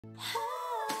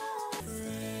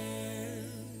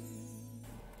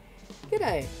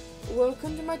G'day,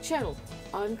 welcome to my channel.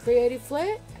 I'm Creative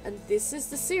Flair and this is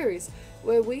the series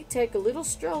where we take a little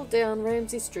stroll down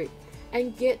Ramsay Street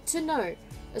and get to know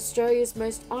Australia's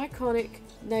most iconic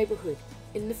neighbourhood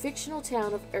in the fictional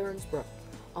town of Erinsborough.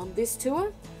 On this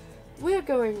tour, we are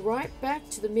going right back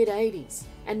to the mid-80s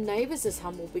and Neighbours'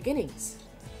 humble beginnings.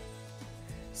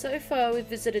 So far we've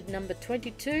visited number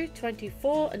 22,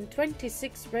 24 and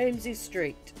 26 Ramsay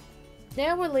Street.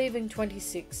 Now we're leaving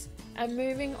 26 and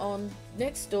moving on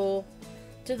next door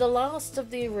to the last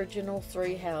of the original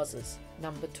three houses,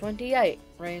 number 28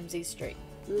 Ramsay Street.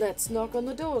 Let's knock on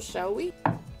the door, shall we?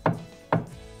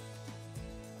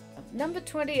 Number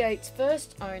 28's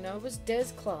first owner was Des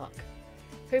Clarke,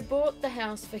 who bought the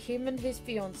house for him and his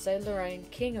fiancée Lorraine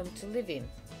Kingham to live in.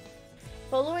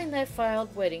 Following their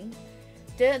failed wedding,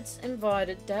 Des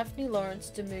invited Daphne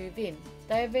Lawrence to move in.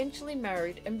 They eventually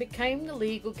married and became the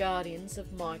legal guardians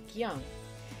of Mike Young.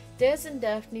 Des and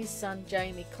Daphne's son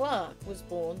Jamie Clarke was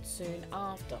born soon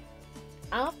after.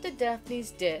 After Daphne's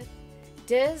death,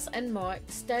 Des and Mike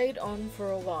stayed on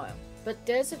for a while, but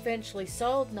Des eventually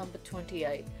sold number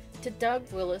 28 to Doug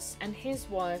Willis and his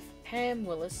wife Pam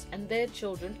Willis and their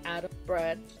children Adam,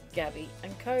 Brad, Gabby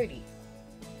and Cody.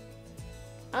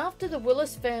 After the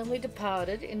Willis family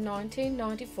departed in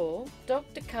 1994,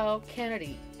 Dr. Carl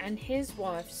Kennedy and his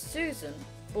wife Susan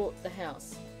bought the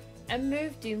house and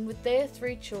moved in with their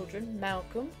three children,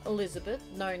 Malcolm, Elizabeth,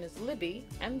 known as Libby,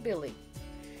 and Billy.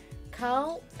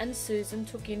 Carl and Susan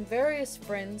took in various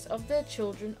friends of their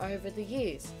children over the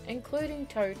years, including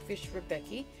Toadfish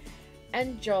Rebecca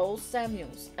and Joel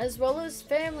Samuels, as well as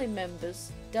family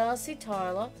members Darcy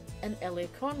Tyler and Ellie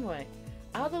Conway.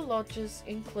 Other lodgers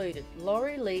included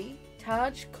Laurie Lee,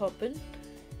 Taj Coppin,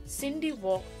 Cindy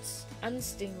Watts, and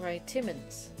Stingray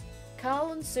Timmons.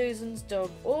 Carl and Susan's dog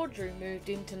Audrey moved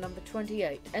into number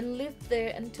 28 and lived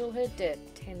there until her death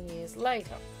 10 years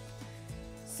later.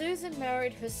 Susan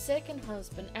married her second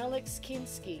husband Alex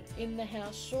Kinski in the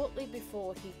house shortly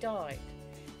before he died.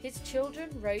 His children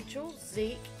Rachel,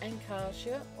 Zeke and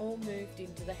Kasia all moved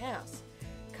into the house.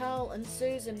 Carl and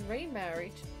Susan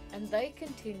remarried and they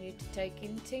continued to take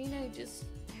in teenagers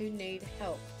who need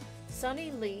help.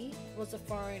 Sonny Lee was a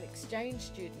foreign exchange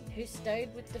student who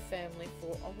stayed with the family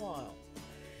for a while.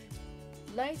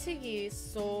 Later years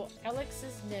saw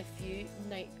Alex's nephew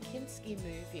Nate Kinski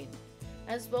move in,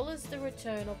 as well as the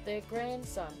return of their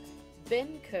grandson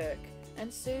Ben Kirk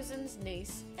and Susan's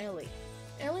niece Ellie.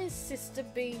 Ellie's sister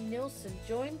Bea Nilsson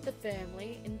joined the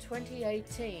family in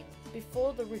 2018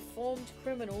 before the reformed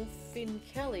criminal Finn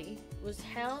Kelly was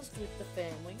housed with the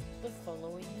family the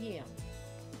following year.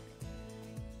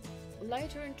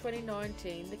 Later in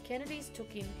 2019, the Kennedys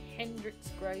took in Hendrix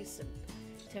Grayson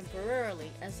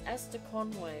temporarily as Asta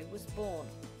Conway was born.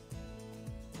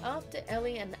 After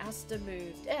Ellie and Asta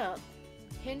moved out,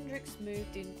 Hendrix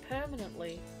moved in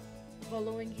permanently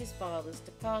following his father's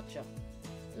departure.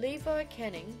 Levi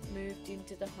Canning moved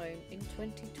into the home in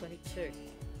 2022.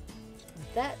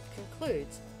 That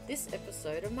concludes this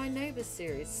episode of my Neighbours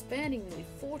series spanning nearly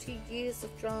 40 years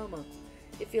of drama.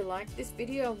 If you like this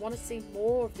video and want to see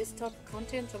more of this type of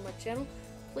content on my channel,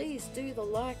 please do the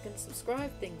like and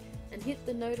subscribe thing and hit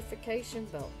the notification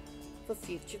bell for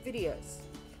future videos.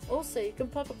 Also, you can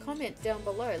pop a comment down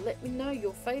below. Let me know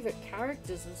your favourite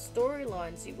characters and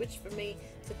storylines you wish for me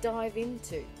to dive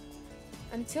into.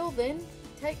 Until then,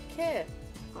 take care.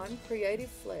 I'm Creative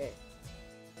Flair.